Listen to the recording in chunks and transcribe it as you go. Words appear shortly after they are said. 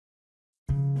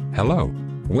Hello.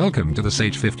 Welcome to the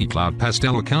Sage 50 Cloud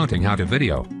Pastel Accounting How-To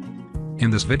video. In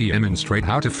this video demonstrate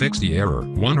how to fix the error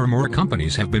one or more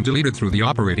companies have been deleted through the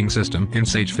operating system in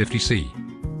Sage 50C.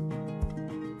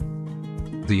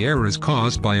 The error is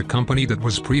caused by a company that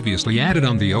was previously added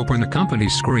on the Open a Company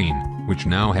screen, which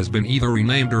now has been either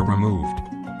renamed or removed.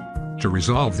 To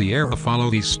resolve the error, follow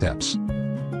these steps.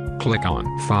 Click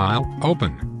on File,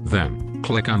 Open, then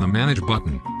click on the Manage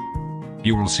button.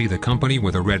 You will see the company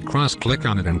with a red cross. Click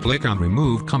on it and click on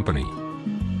Remove Company.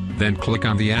 Then click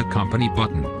on the Add Company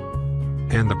button.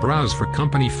 And the Browse for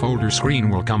Company folder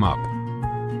screen will come up.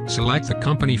 Select the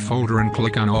company folder and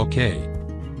click on OK.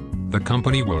 The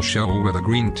company will show with a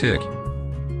green tick.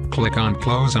 Click on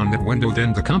Close on that window,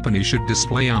 then the company should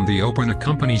display on the Open a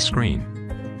Company screen.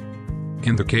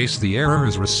 In the case the error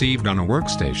is received on a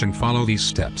workstation, follow these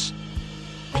steps.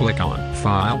 Click on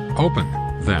File, Open,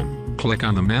 then click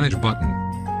on the Manage button.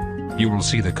 You will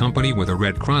see the company with a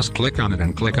red cross. Click on it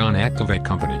and click on Activate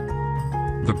Company.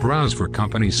 The Browse for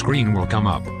Company screen will come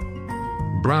up.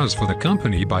 Browse for the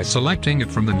company by selecting it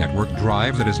from the network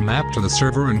drive that is mapped to the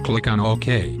server and click on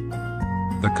OK.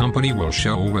 The company will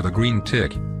show with a green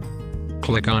tick.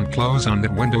 Click on Close on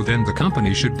that window, then the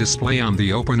company should display on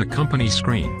the Open a Company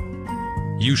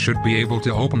screen. You should be able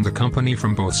to open the company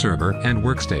from both server and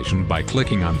workstation by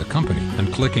clicking on the company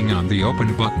and clicking on the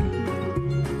Open button.